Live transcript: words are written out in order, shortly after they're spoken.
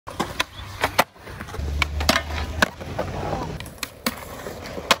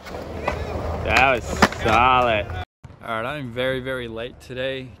That was solid. Alright, I'm very late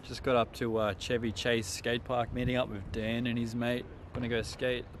today. Just got up to Chevy Chase skate park, meeting up with Dan and his mate. Gonna go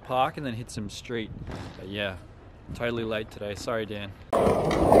skate the park and then hit some street. But yeah, totally late today. Sorry, Dan.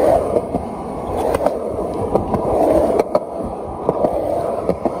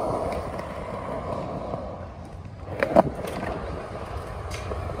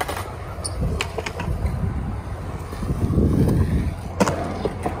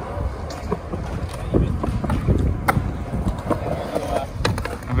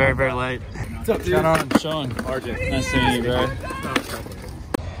 Very late. What's up, dude? What's going on, Sean? RJ. Nice to meet you, bro.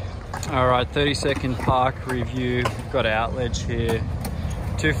 Alright, 30-second park review. We've got an outledge here.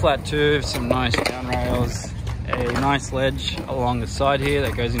 2 flat tubes, some nice down rails, a nice ledge along the side here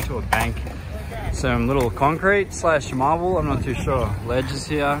that goes into a bank. Some little concrete / marble, I'm not too sure. Ledges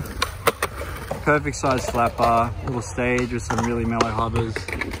here. Perfect size flat bar. Little stage with some really mellow hovers.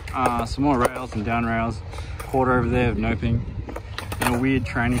 Some more rails and down rails. Quarter over there of noping. And a weird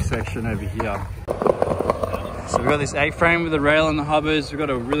tranny section over here. So we've got this A-frame with the rail and the hovers. We've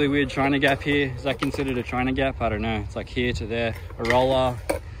got a really weird trainer gap here. Is that considered a trainer gap? I don't know. It's like here to there. A roller,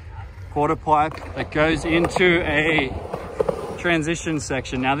 quarter pipe that goes into a transition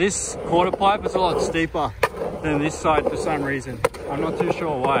section. Now this quarter pipe is a lot steeper than this side for some reason. I'm not too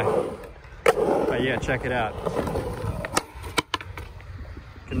sure why. But yeah, check it out.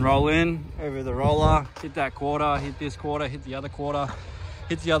 Can roll in over the roller, hit that quarter, hit this quarter, hit the other quarter,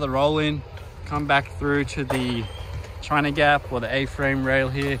 hit the other roll in, come back through to the trainer gap or the A-frame rail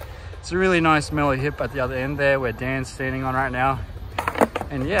here. It's a really nice mellow hip at the other end there where Dan's standing on right now.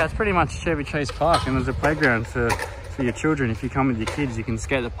 And yeah, it's pretty much Chevy Chase Park, and there's a playground for your children. If you come with your kids, you can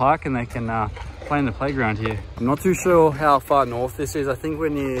skate the park and they can play in the playground here. I'm not too sure how far north this is. I think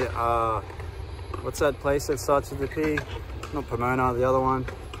when you, what's that place that starts with the P? Not Pomona, the other one.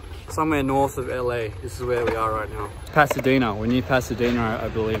 Somewhere north of LA. This is where we are right now. Pasadena. We're near Pasadena, I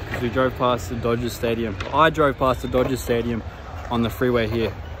believe, because we drove past the Dodgers Stadium. I drove past the Dodgers Stadium on the freeway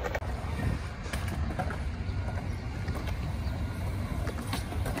here.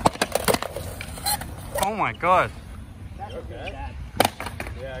 Oh my God. You okay?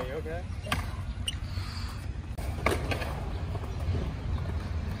 Yeah, are you okay?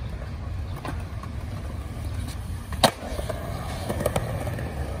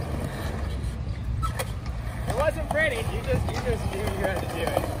 It wasn't pretty. You just knew you had to do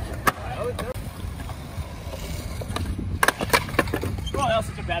it. Oh, that was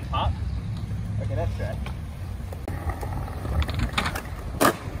such a bad pop. Okay, that's bad.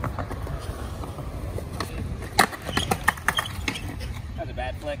 That was a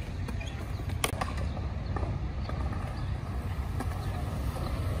bad flick.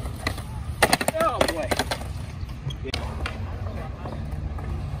 Oh boy.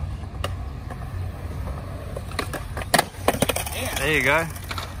 There you go.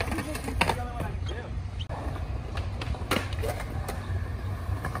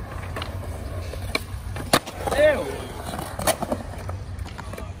 Ew.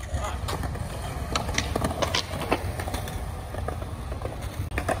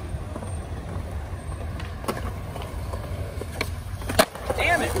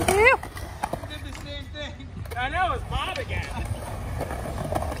 Damn it. Ew. You did the same thing. I know, it's Bob again.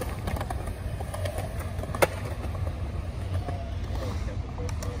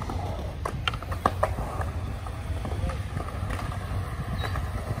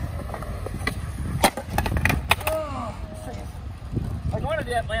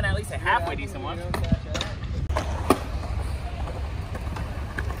 Atlanta, at least a halfway decent one.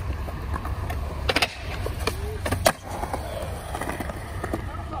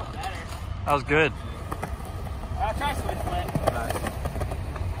 That was good. I'll try switch flip.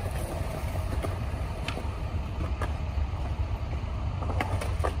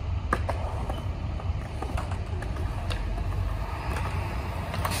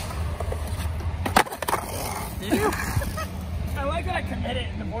 I like that I committed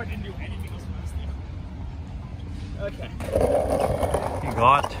and the board didn't do anything it's supposed to. Okay. You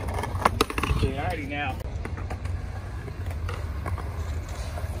got. Yeah, I already know.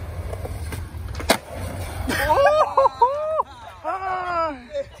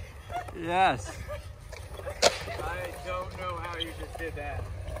 Yes. I don't know how you just did that.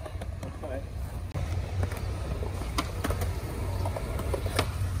 Okay.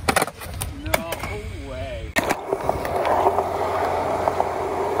 No way.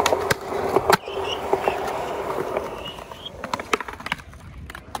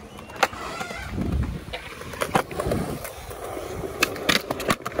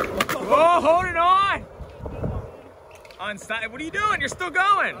 Oh, hold it on! What are you doing? You're still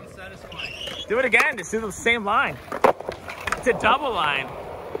going. Unsatisfying. Do it again. Just do the same line. It's a double line.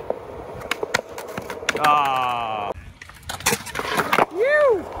 Oh.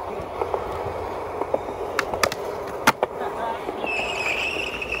 Woo!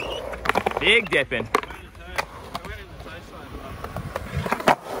 Big dipping.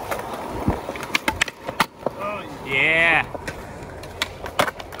 Yeah.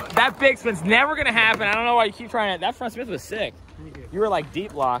 That big spin's never gonna happen. I don't know why you keep trying it. That front spin was sick. You were like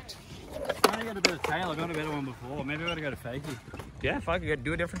deep locked. I got a bit of tail. I got a better one before. Maybe I gotta go to fakie. Yeah, fuck, you gotta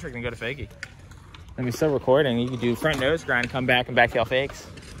do a different trick and go to fakie. Let me still recording. You can do front nose grind, come back and back tail fakes.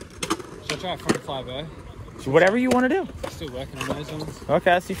 Should I try front 5-0? So whatever you want to do. Still working on those ones.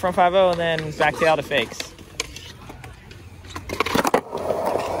 Okay, let's see front 5-0 and then back tail to fakes.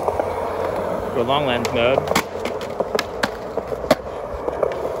 Go long lens mode.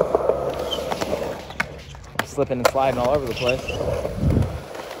 I'm slipping and sliding all over the place.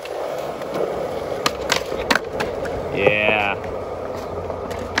 Yeah.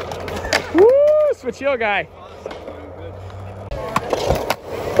 Woo! Switch heel guy.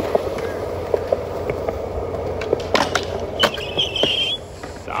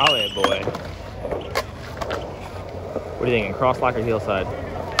 Solid boy. What are you thinking? Cross lock or heel side?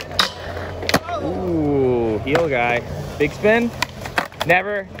 Ooh, heel guy. Big spin?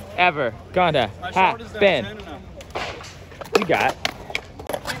 Never, ever gonna happen. You got.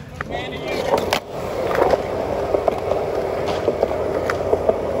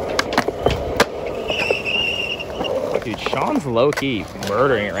 Dude, Sean's low-key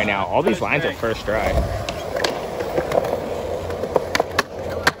murdering it right now. All these lines are first try.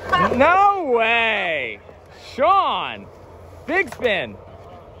 No way! Sean! Big spin!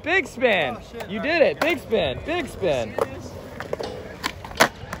 Big spin! Oh, shit. You did it! Big spin! Big spin!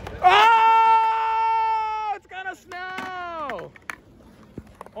 Oh! It's gonna snow!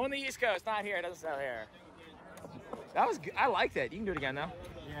 On the East Coast, not here. It doesn't snow here. That was good. I liked it. You can do it again now.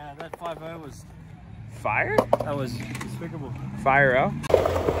 Yeah, that 5-0 was... Fire? That was despicable. Fire-o.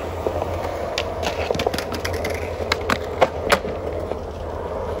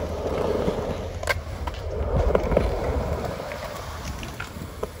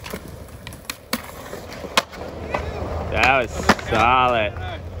 That was solid.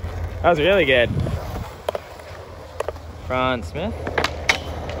 That was really good. Front Smith.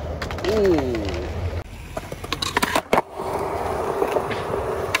 Ooh.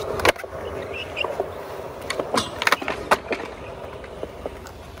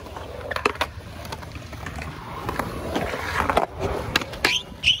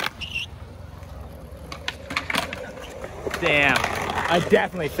 Damn. I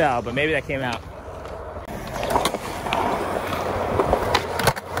definitely fell, but maybe that came out.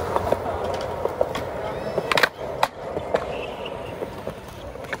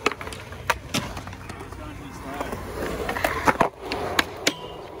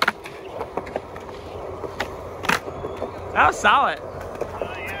 That was solid.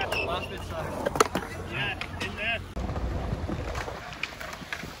 Yeah, last bit solid. Yeah, in there.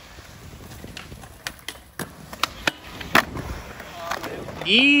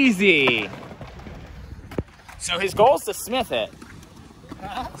 Easy. So his goal is to smith it.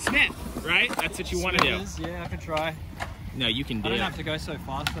 Smith, right? That's what you want to do. Yeah, I can try. No, you can do I it. don't have to go so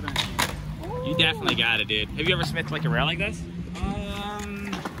fast, I don't think. You definitely got it, dude. Have you ever smithed like a rail like this?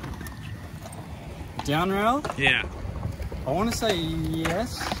 Down rail? Yeah. I want to say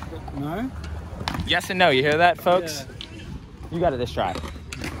yes, but no. Yes and no. You hear that, folks? Yeah. You got it this try.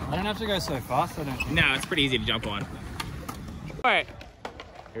 I don't have to go so fast, I don't think. No, it's pretty easy to jump on. All right.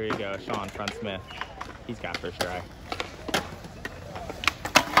 Here you go, Sean Front Smith. He's got first try.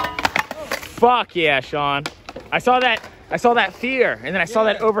 Fuck yeah, Sean. I saw that fear, and then I saw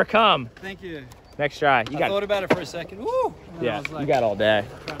that overcome. Thank you. Next try. You I got thought about it for a second. Woo! And yeah, I was like, you got all day.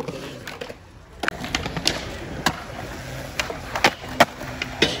 trying to get in.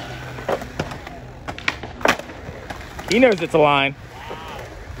 He knows it's a line.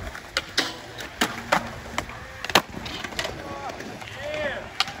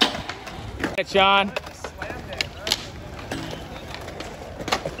 Hey, Sean.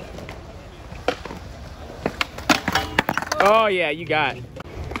 Oh yeah, you got it.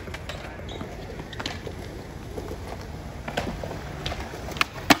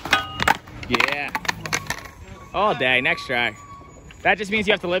 Yeah. All day, next try. That just means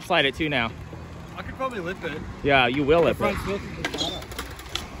you have to lip slide it too now. I could probably lip it. Yeah, you will lip it.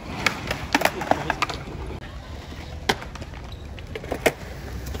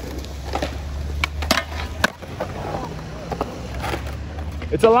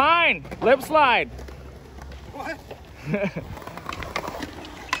 It's a line. Lip slide. What?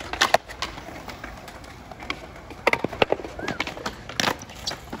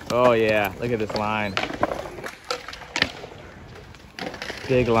 Oh yeah, look at this line.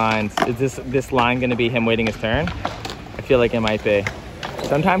 Big lines. Is this line gonna be him waiting his turn? I feel like it might be.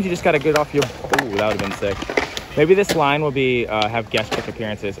 Sometimes you just gotta get off your, ooh, that would've been sick. Maybe this line will be, have guest trick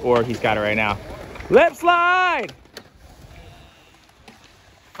appearances, or he's got it right now. Lip slide!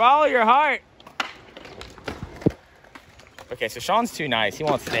 Follow your heart. Okay, so Sean's too nice. He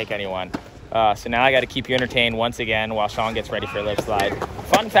won't snake anyone. So now I gotta keep you entertained once again while Sean gets ready for a lip slide.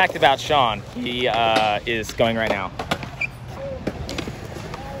 Fun fact about Sean, he is going right now.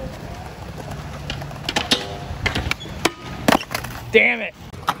 Damn it!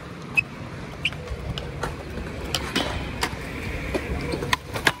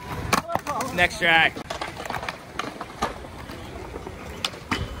 Next try.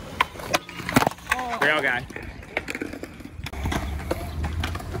 Real guy.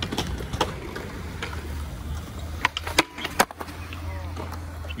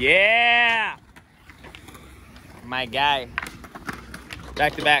 Yeah! My guy.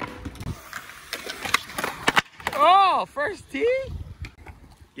 Back to back. Oh, first tee?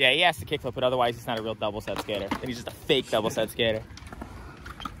 Yeah, he has to kickflip, but otherwise he's not a real double set skater. And he's just a fake double set skater.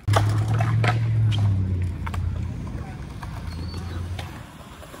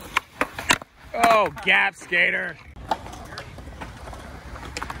 Oh, gap skater.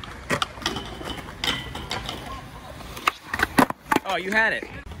 Oh, you had it.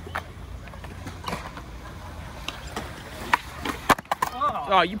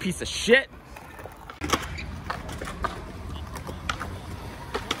 Oh, you piece of shit.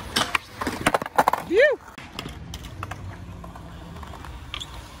 Phew.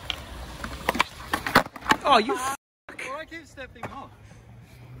 Oh, you f***. Well, I keep stepping off.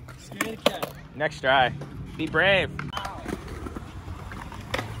 Scared cat. Next try. Be brave.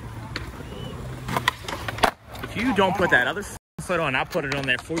 If you don't put that other foot on, I'll put it on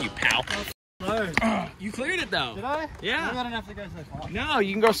there for you, pal. No. You cleared it though. Did I? Yeah. Maybe I don't have to go so far. No,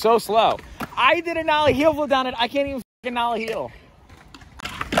 you can go so slow. I did a nollie heel flip down it. I can't even fucking nollie heel.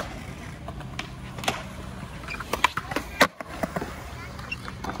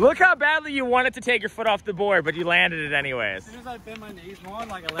 Look how badly you wanted to take your foot off the board, but you landed it anyways. As soon as I bend my knees more,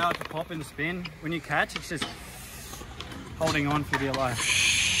 like allow it to pop and spin, when you catch, it's just holding on for dear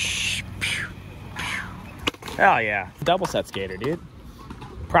life. Hell yeah. Double set skater, dude.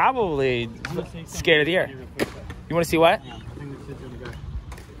 Probably skater of the year. You want to see what? Yeah, I think this kid's gonna go.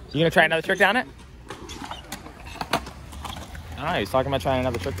 You gonna try another trick down it? I don't know, he's talking about trying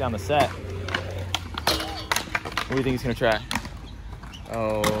another trick down the set. What do you think he's gonna try?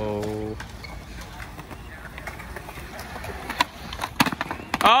 Oh.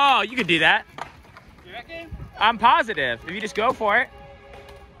 Oh, you could do that. You reckon? I'm positive. If you just go for it.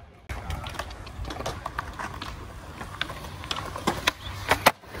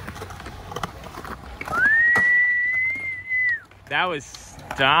 That was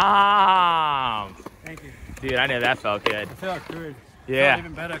stomped. Thank you. Dude, I know that felt good. I felt good. Yeah. Felt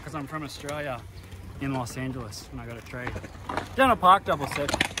even better because I'm from Australia, in Los Angeles, and I got a trade. Down a park double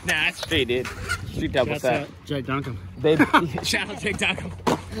set. Nah, that's street, dude. Street double Shouts set. out Jay Duncan. They shout out Jake Duncan.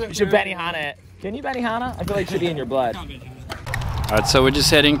 You should Benihana it. Can you Benihana? I feel like it should be in your blood. Alright, so we're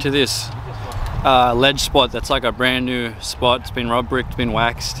just heading to this ledge spot that's like a brand new spot. It's been rub bricked, been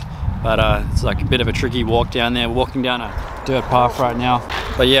waxed, but it's like a bit of a tricky walk down there. We're walking down a dirt path right now.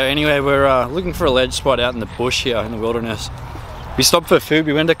 But yeah, anyway, we're looking for a ledge spot out in the bush here in the wilderness. We stopped for food.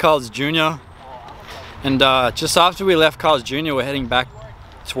 We went to Carl's Jr. And just after we left Carl's Jr., we're heading back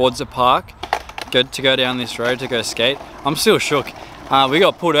towards the park to go down this road to go skate. I'm still shook. We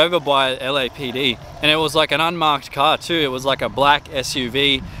got pulled over by LAPD, and it was like an unmarked car too. It was like a black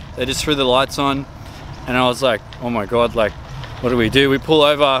SUV. They just threw the lights on, and I was like, oh my god, like, what do? We pull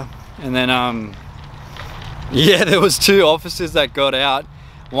over, and then yeah, there was two officers that got out.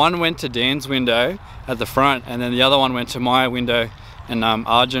 One went to Dan's window at the front, and then the other one went to my window, and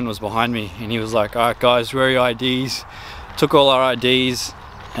Arjun was behind me, and he was like, all right guys, where are your IDs? Took all our IDs,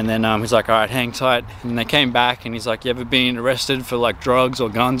 and then he's like, all right, hang tight. And they came back, and he's like, you ever been arrested for like drugs or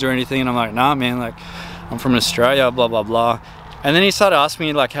guns or anything? And I'm like, nah man, like, I'm from Australia, blah blah blah. And then he started asking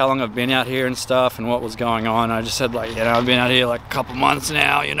me like how long I've been out here and stuff and what was going on. I just said like, you know, I've been out here like a couple months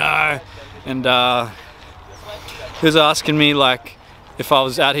now, you know. And he was asking me like if I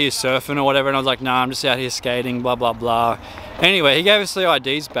was out here surfing or whatever, and I was like, nah, I'm just out here skating, blah blah blah. Anyway, he gave us the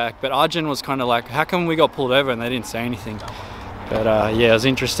IDs back, but Arjun was kind of like, how come we got pulled over? And they didn't say anything. But yeah, it was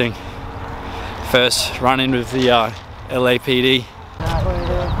interesting. First run in with the LAPD.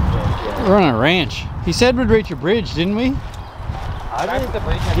 We're on a ranch. He said we'd reach a bridge, didn't we?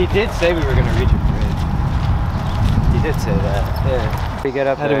 He did say we were going to reach a bridge. He did say that. Yeah. We get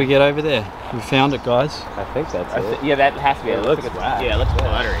up How did we get over there? We found it, guys. I think that's it. Yeah, that has to be. It looks flat. Yeah, it looks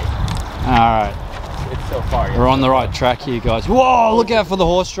buttery. Alright. It's so far. We're on the right track here, guys. Whoa, look out for the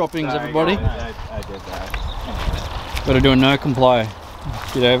horse droppings, Sorry, everybody. guys, I did that. Got to do a no comply.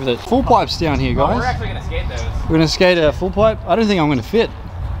 Get over the full pipes down here, Oh, we're guys. actually going to skate those. We're going to skate a full pipe. I don't think I'm going to fit.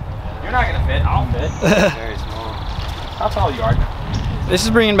 You're not going to fit. I'll fit. Very small. How tall you are? This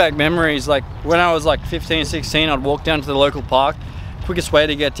is bringing back memories. Like when I was like 15, 16, I'd walk down to the local park. Quickest way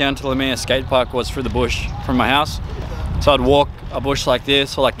to get down to Lamia skate park was through the bush from my house. So I'd walk a bush like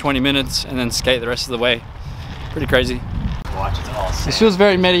this for like 20 minutes and then skate the rest of the way. Pretty crazy. Watch, it's all This feels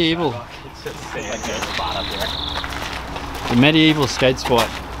very medieval. It's just like a spot up there. The medieval skate spot.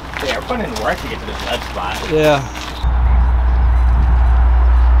 Yeah, we're putting in work to get to this ledge spot. Yeah.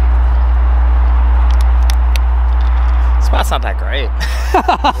 Spot's not that great.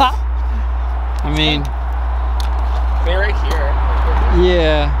 I mean, Right here.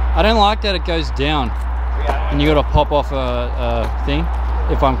 yeah. I don't like that it goes down and you got to pop off a thing.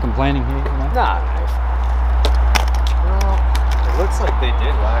 If I'm complaining here, you know? Nah. Well, it looks like they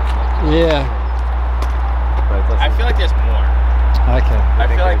did wax it. Yeah. But it doesn't. I feel like there's more. Okay. I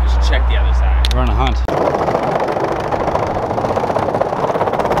feel like we should check the other side. We're on a hunt.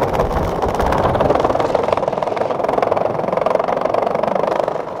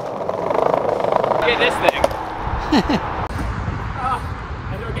 Look at this thing. Oh,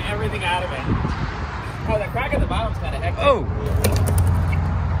 I took everything out of it. Oh, the crack at the bottom's kind of hectic. Oh.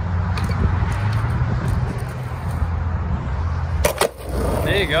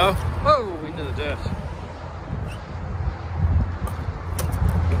 There you go. Whoa, into the dirt.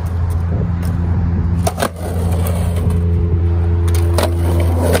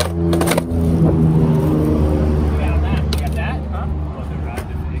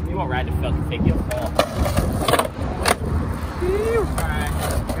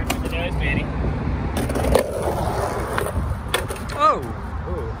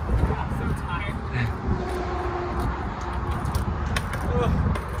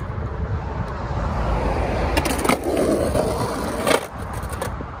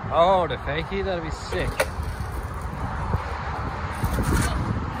 Oh, the fakie, that'd be sick.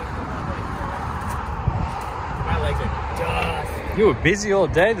 My legs are dust. You were busy all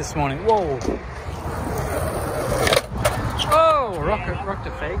day this morning. Whoa. Oh, rock the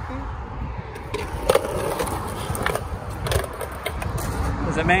fakie.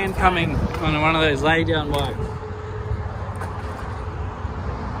 There's a man coming on one of those lay down bikes.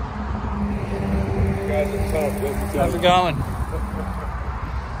 How's it going?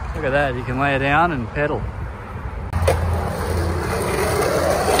 Look at that, you can lay it down and pedal.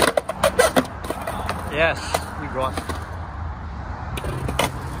 Yes, you got it.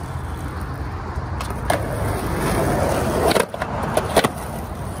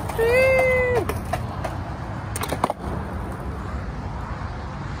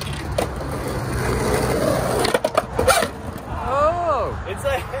 Oh! It's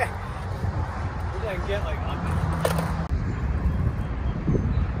like, we didn't get like on it.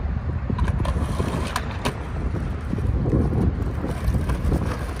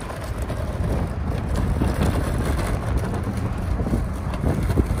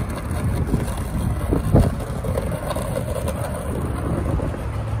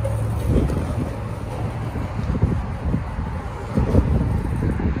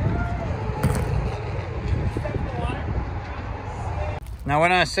 Now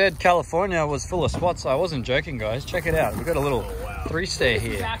when I said California was full of spots, I wasn't joking, guys. Check it out. We've got a little three-stair This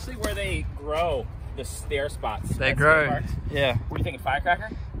is here. actually where they grow the stair spots. They at grow. skate parks. Yeah, What do you think, a firecracker?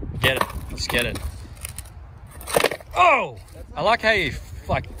 get it. Let's get it. Oh! I like how you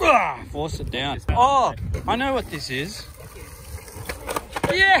like force it down. Oh, I know what this is.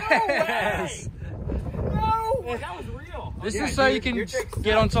 Yes! No! That was real. This is so you can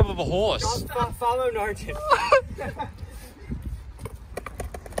get on top of a horse. Follow Narton.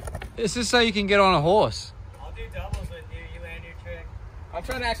 This is so you can get on a horse. I'll do doubles with you. You land your trick. I'm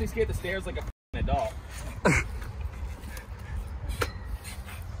trying to actually skate the stairs like a f***ing adult.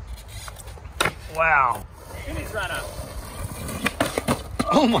 Wow. Jimmy's right up.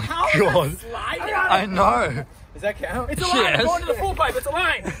 Oh my god. Slide I know. Does that count? It's a line. Yes. I'm going to the full pipe. It's a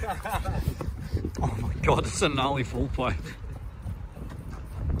line. Oh my god, it's a gnarly full pipe.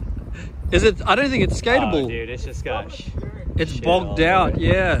 Is it? I don't think it's skatable. Oh, dude, it's just got It's shit bogged all out, over it.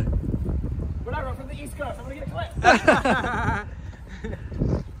 yeah. Whatever, I'm from the East Coast. I'm going to get a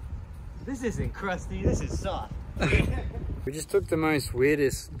clip. This isn't crusty. This is soft. We just took the most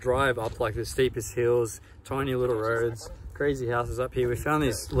weirdest drive up like the steepest hills, tiny little roads, crazy houses up here. We found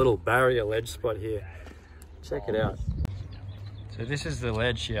this little barrier ledge spot here. Check it out. So this is the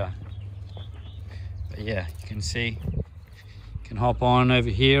ledge here. But yeah, you can see, you can hop on over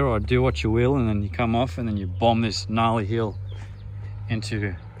here or do what you will, and then you come off and then you bomb this gnarly hill into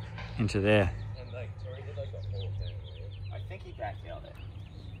there. And like Tori did like the whole thing, right? I think he backtailed it.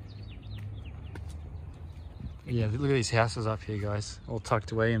 Yeah, look at these houses up here, guys, all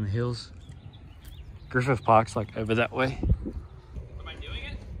tucked away in the hills. Griffith Park's like over that way. Am I doing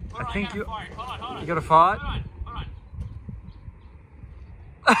it? Hold I on, think you. Hold on. You got a fart? Hold on.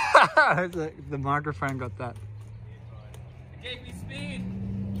 The microphone got that. It gave me speed.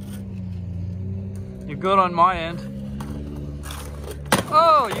 You're good on my end.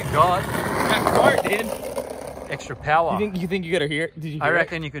 Oh, you got That fart, dude. extra power. You think you could hear it? Did you hear I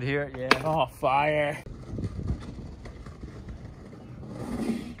reckon you could hear it, yeah. Oh, fire.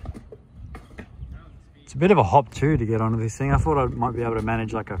 It's a bit of a hop too to get onto this thing. I thought I might be able to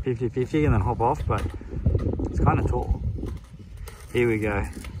manage like a 50-50 and then hop off, but it's kind of tall. Here we go.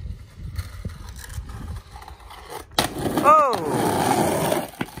 Oh!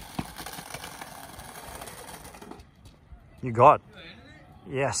 You got.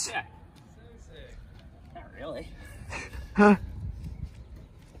 Yes. Yeah. Not really.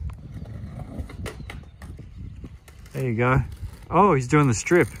 There you go. Oh, he's doing the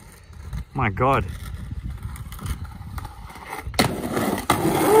strip. My God.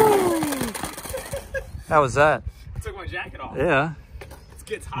 How was that? I took my jacket off. Yeah. It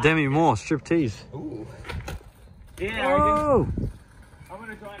gets hot. Demi Moore, strip tease. Ooh. Yeah, Oh! I'm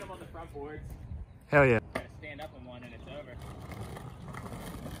gonna join them on the front boards. Hell yeah. I'm gonna stand up in one and it's over.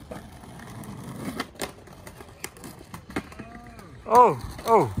 Oh,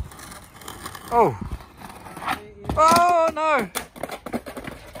 oh, oh. Oh no!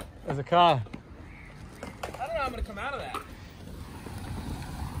 There's a car. I don't know how I'm gonna come out of that.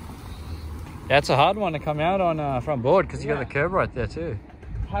 That's a hard one to come out on front board because you got the curb right there too.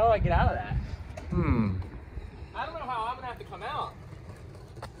 How do I get out of that? I don't know how I'm gonna have to come out.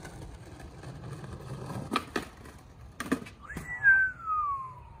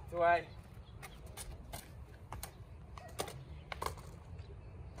 Do I?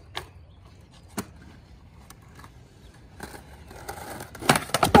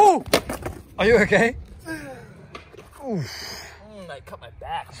 Oh! Are you okay? Oof. I cut my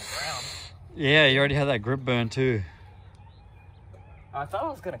back on the ground. Yeah, you already had that grip burn too. I thought it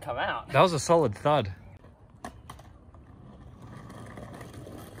was gonna come out. That was a solid thud.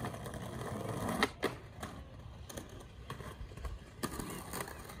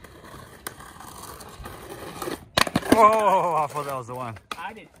 Oh, I thought that was the one.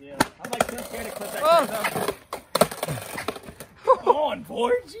 I did too. I'm like too scared to clip that Come on,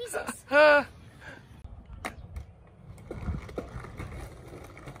 boy. Jesus.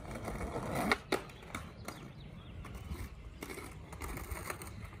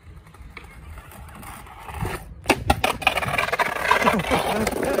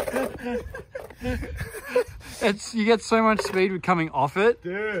 You get so much speed with coming off it.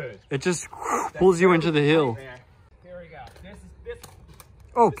 Dude. It just pulls you into the hill. Here we go. This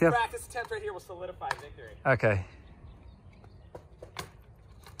Oh, careful. practice attempt right here will solidify victory. Okay.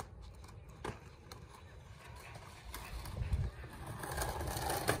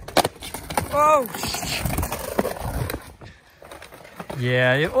 Oh!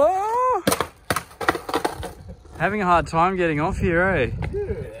 Yeah. Oh! Having a hard time getting off here, eh?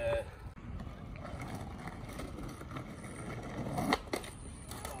 Yeah.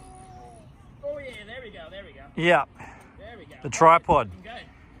 Oh yeah, there we go, there we go. Yeah. There we go. The tripod. Okay.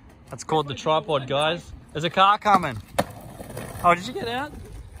 That's called the tripod, guys. There's a car coming. Oh, did you get out?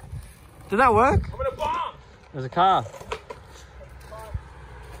 Did that work? I'm gonna bomb! There's a car.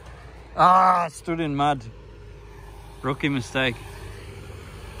 Ah, it stood in mud. Rookie mistake.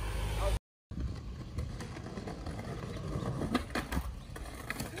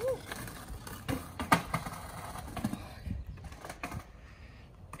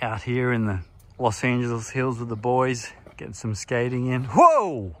 Out here in the Los Angeles hills with the boys, getting some skating in.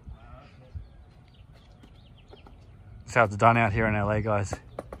 Whoa! That's how it's done out here in LA, guys.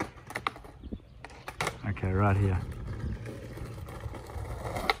 Okay, right here.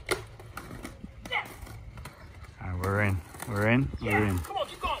 All right, we're in. We're in. Yeah. We're in. Come on,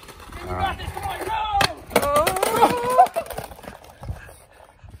 keep going. You All got right. this, come on, go! Oh!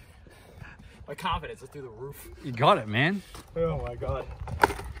 My confidence is through the roof. You got it, man. Oh my god.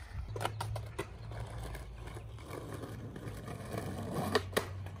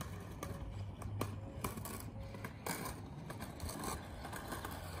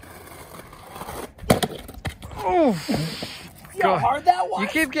 Oh, See how hard that was? you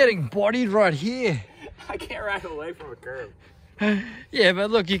keep getting bodied right here. I can't ride away from a curve. Yeah, but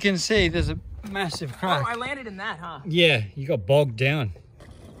look, you can see there's a massive crack. Oh, I landed in that, huh? Yeah, you got bogged down.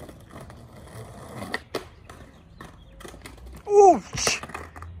 Oh!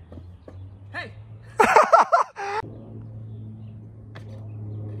 Hey!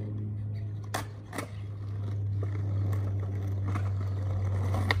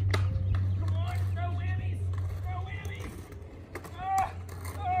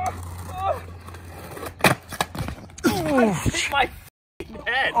 Hit my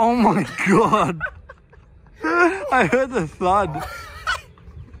head. Oh my god! I heard the thud.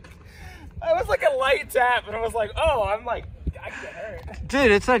 It was like a light tap, and I was like, oh, I'm like, I could get hurt.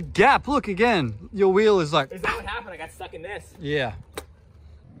 Dude, it's that gap. Look again. Your wheel is like. Is that what happened? I got stuck in this. Yeah.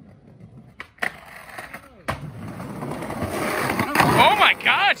 Oh my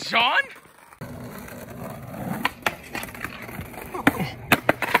God, Sean!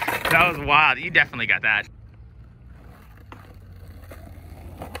 That was wild. You definitely got that.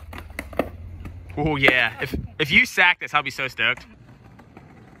 Oh yeah. If you sack this, I'll be so stoked.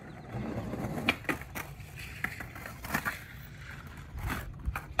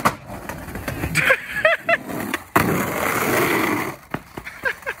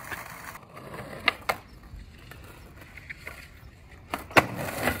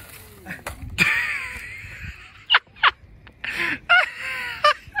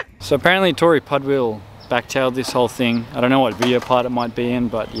 So apparently Tory Pudwill backtailed this whole thing. I don't know what video part it might be in,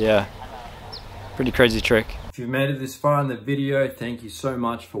 but yeah, pretty crazy trick. If you've made it this far in the video, thank you so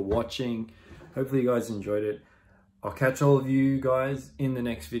much for watching. Hopefully you guys enjoyed it. I'll catch all of you guys in the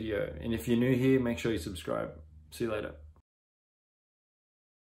next video. And if you're new here, make sure you subscribe. See you later.